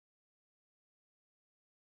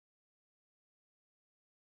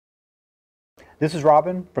This is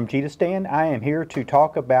Robin from CheetahStand. I am here to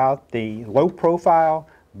talk about the low-profile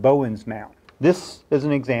Bowen's mount. This is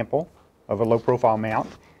an example of a low-profile mount,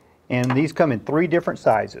 and these come in three different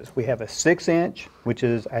sizes. We have a 6-inch, which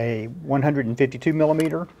is a 152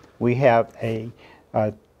 millimeter. We have a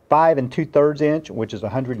 5 2/3 inch, which is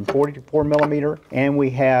 144 millimeter, and we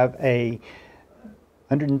have a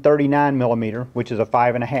 139 millimeter, which is a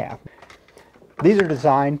 5.5. These are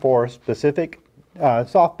designed for specific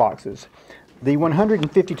soft boxes. The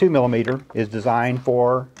 152 millimeter is designed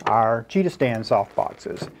for our CheetahStand soft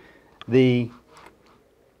boxes. The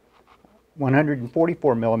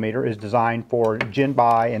 144 millimeter is designed for Gen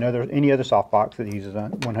Buy and any other soft box that uses a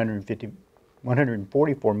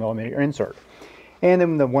 144 millimeter insert. And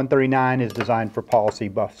then the 139 is designed for policy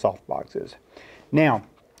buff soft boxes. Now,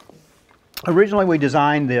 originally we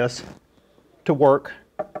designed this to work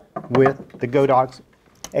with the Godox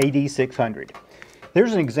AD600.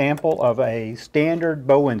 There's an example of a standard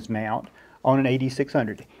Bowen's mount on an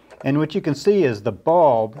AD600. And what you can see is the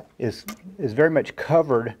bulb is very much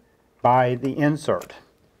covered by the insert.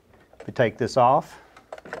 If we take this off,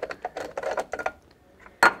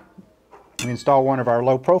 we install one of our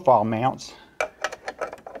low profile mounts.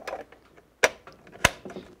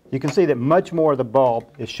 You can see that much more of the bulb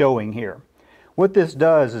is showing here. What this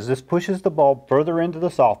does is this pushes the bulb further into the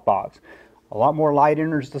softbox. A lot more light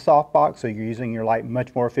enters the softbox, so you're using your light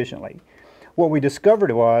much more efficiently. What we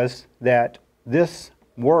discovered was that this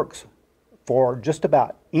works for just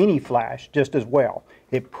about any flash just as well.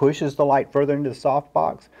 It pushes the light further into the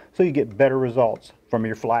softbox, so you get better results from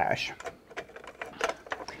your flash.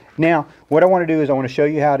 Now, what I want to do is I want to show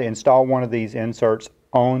you how to install one of these inserts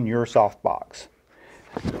on your softbox.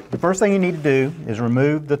 The first thing you need to do is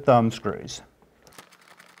remove the thumb screws.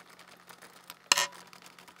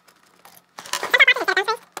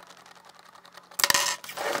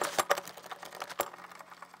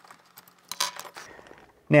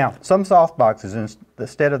 Now, some soft boxes,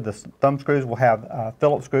 instead of the thumb screws, will have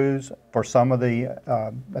Phillips screws for some of the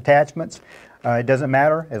attachments. It doesn't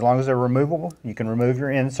matter. As long as they're removable, you can remove your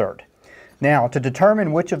insert. Now, to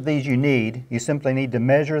determine which of these you need, you simply need to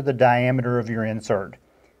measure the diameter of your insert.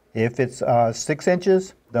 If it's 6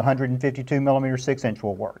 inches, the 152 millimeter 6-inch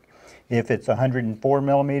will work. If it's 104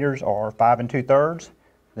 millimeters or 5 2/3,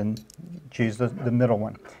 then choose the middle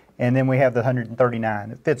one. And then we have the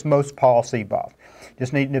 139. It fits most policy buff.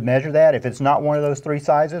 Just need to measure that. If it's not one of those three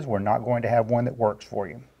sizes, we're not going to have one that works for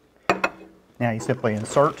you. Now you simply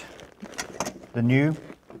insert the new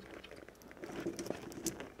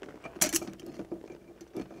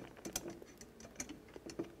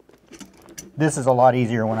This is a lot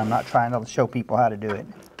easier when I'm not trying to show people how to do it.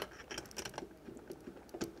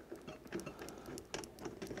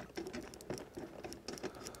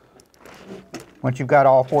 Once you've got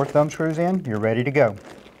all 4 thumb screws in, you're ready to go.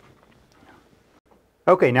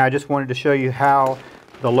 Okay, now I just wanted to show you how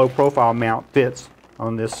the low profile mount fits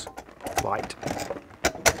on this light.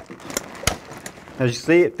 As you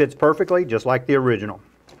see, it fits perfectly, just like the original.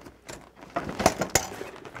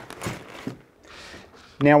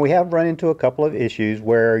 Now we have run into a couple of issues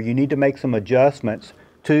where you need to make some adjustments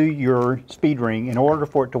to your Speedring in order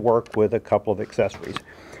for it to work with a couple of accessories.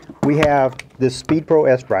 We have this Speed Pro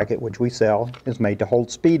S bracket, which we sell, is made to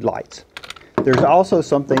hold speed lights. There's also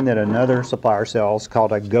something that another supplier sells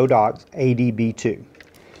called a Godox ADB2.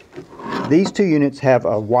 These two units have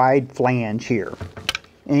a wide flange here,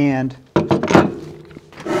 and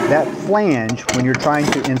that flange, when you're trying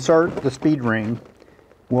to insert the Speedring,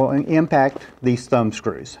 will impact these thumb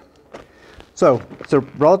screws. So it's a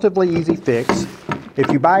relatively easy fix. If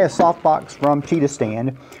you buy a softbox from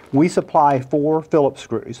CheetahStand, we supply 4 Phillips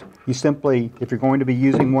screws. You simply, if you're going to be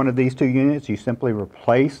using one of these 2 units, you simply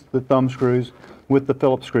replace the thumb screws with the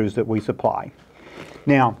Phillips screws that we supply.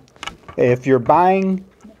 Now, if you're buying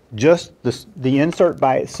just the insert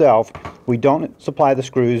by itself, we don't supply the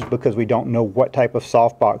screws because we don't know what type of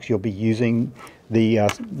softbox you'll be using the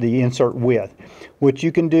insert with. What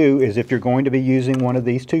you can do is, if you're going to be using one of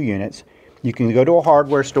these 2 units, you can go to a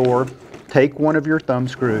hardware store, take one of your thumb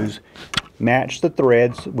screws, match the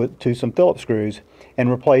threads to some Phillips screws, and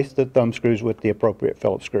replace the thumb screws with the appropriate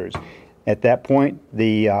Phillips screws. At that point,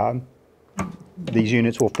 these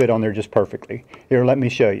units will fit on there just perfectly. Here, let me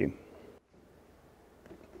show you.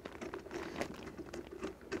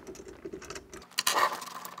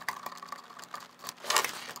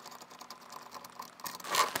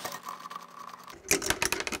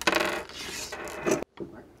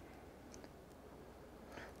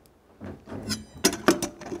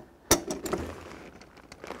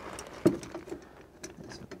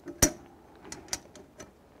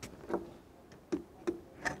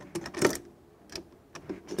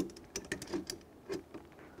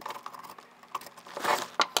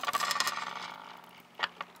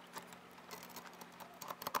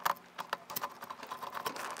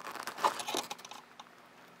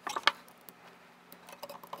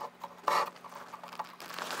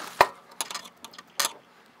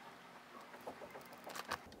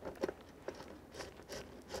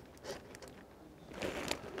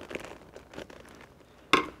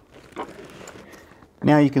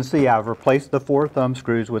 Now you can see I've replaced the 4 thumb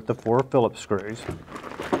screws with the 4 Phillips screws.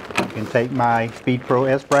 I can take my Speed Pro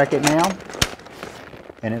S bracket now,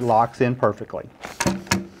 and it locks in perfectly.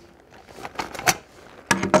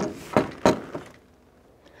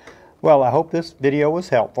 Well, I hope this video was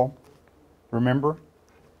helpful. Remember,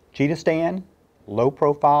 CheetahStand, low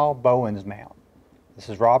profile Bowen's mount. This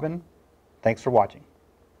is Robin. Thanks for watching.